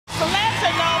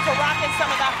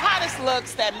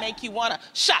looks that make you want to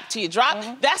shop till you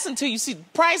drop. That's until you see the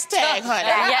price tag, honey.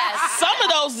 Yes. Some of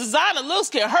those designer looks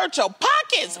can hurt your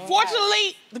pockets.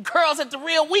 Fortunately, the girls at the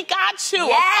Real, we got you.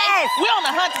 Yes. Okay? We're on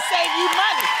the hunt to save you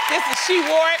money. This is She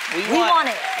Wore It. We want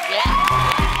it. Yeah.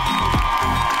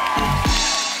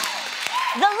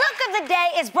 The look of the day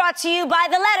is brought to you by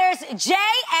the letters J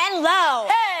and Lo.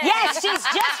 Hey. Yes, she's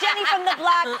just Jenny from the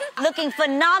block, looking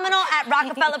phenomenal at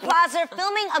Rockefeller Plaza,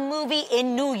 filming a movie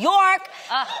in New York.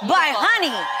 But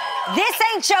honey, this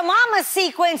ain't your mama's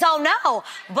sequence, oh no.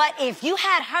 But if you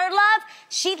had her love,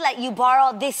 she'd let you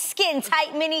borrow this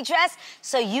skin-tight mini dress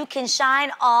so you can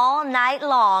shine all night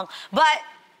long. But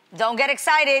don't get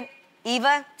excited.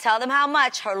 Eva, tell them how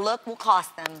much her look will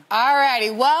cost them. Alrighty,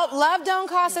 well, love don't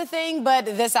cost a thing, but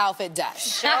this outfit does.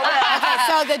 Sure will. Okay,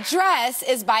 so the dress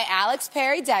is by Alex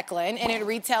Perry Declan, and it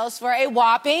retails for a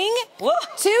whopping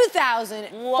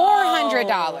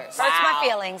 $2,400. Hurts my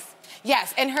feelings.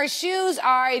 Yes, and her shoes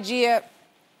are a Gianvito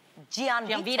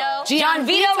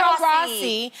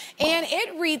Rossi, and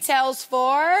it retails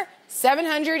for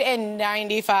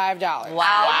 $795.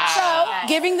 Wow. So,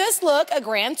 giving this look a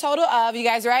grand total of, you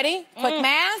guys ready? Quick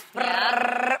math.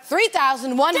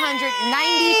 $3,195.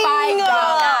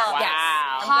 Wow.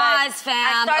 Yes. Pause, fam.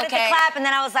 I started to clap, and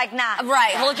then I was like, nah.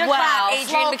 Right, hold your clap, Adrian,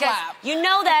 slow because clap. you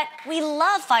know that we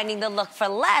love finding the look for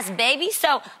less, baby.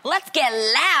 So let's get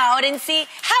loud and see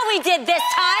how we did this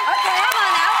time. Okay, come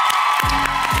on now.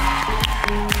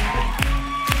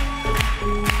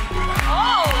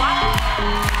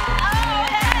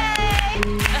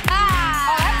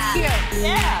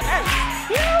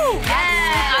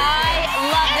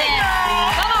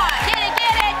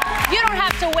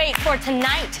 Wait for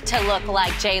tonight to look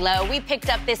like J-Lo. We picked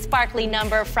up this sparkly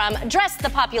number from Dress the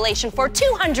Population for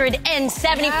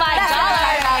 $275. Yes.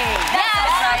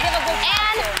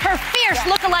 And her fierce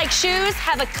lookalike shoes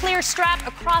have a clear strap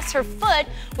across her foot,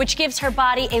 which gives her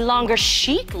body a longer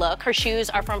chic look. Her shoes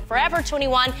are from Forever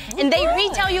 21, and they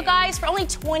retail, you guys, for only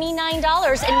 $29.90.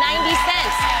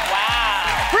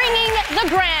 Wow. Bringing the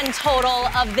grand total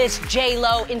of this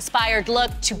J-Lo inspired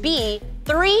look to be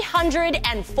 $304.90.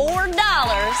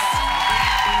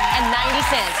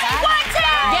 What?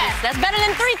 Yes, that's better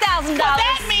than $3,000. Well,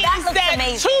 that means that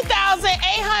amazing.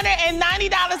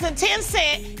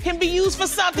 $2,890.10 can be used for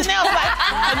something else, like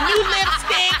a new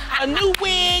lipstick, a new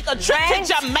wig, a trip to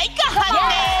Jamaica, honey.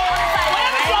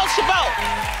 Whatever floats your boat.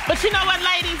 But you know what,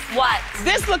 ladies? What?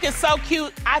 This look is so cute,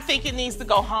 I think it needs to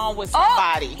go home with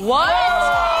somebody. What?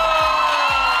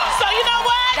 So you know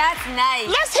what? That's nice.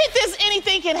 Let's hit this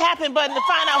anything can happen button to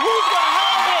find out who's going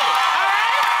home with it. All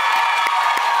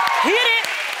right? Hit it.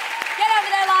 Get over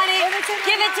there, Lonnie.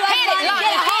 Give it to us,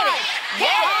 Lonnie.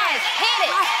 Get hard. Hit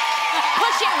it.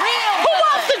 Push it real Who good.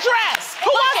 wants the dress?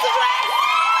 Who wants the dress?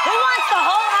 Who wants the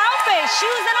whole outfit,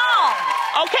 shoes and all?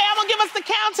 Okay, I'm going to give us the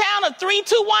countdown of 3,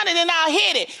 2, 1, and then I'll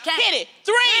hit it. Hit it.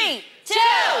 3, 2,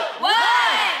 1.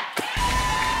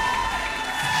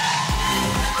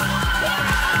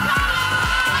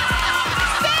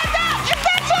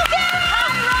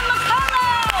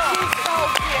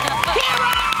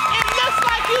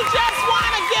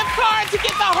 To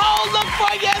get the whole look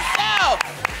for yourself.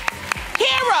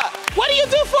 Kira, what do you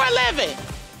do for a living?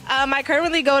 I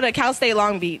currently go to Cal State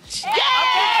Long Beach. Yeah!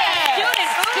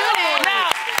 Student. Now,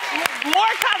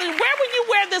 more college, where will you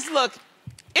wear this look?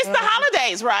 It's the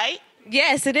holidays, right?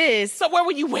 Yes, it is. So where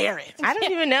will you wear it? I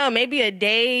don't even know. Maybe a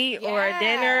date or a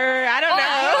dinner. I don't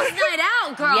know. Girls' night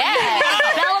out, girl. Yeah.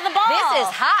 Belle of the ball. This is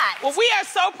hot. Well, we are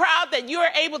so proud that you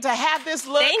are able to have this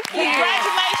look. Thank you.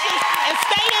 Congratulations, and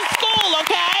stay in school,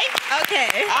 okay?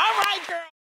 Okay. All right, girl.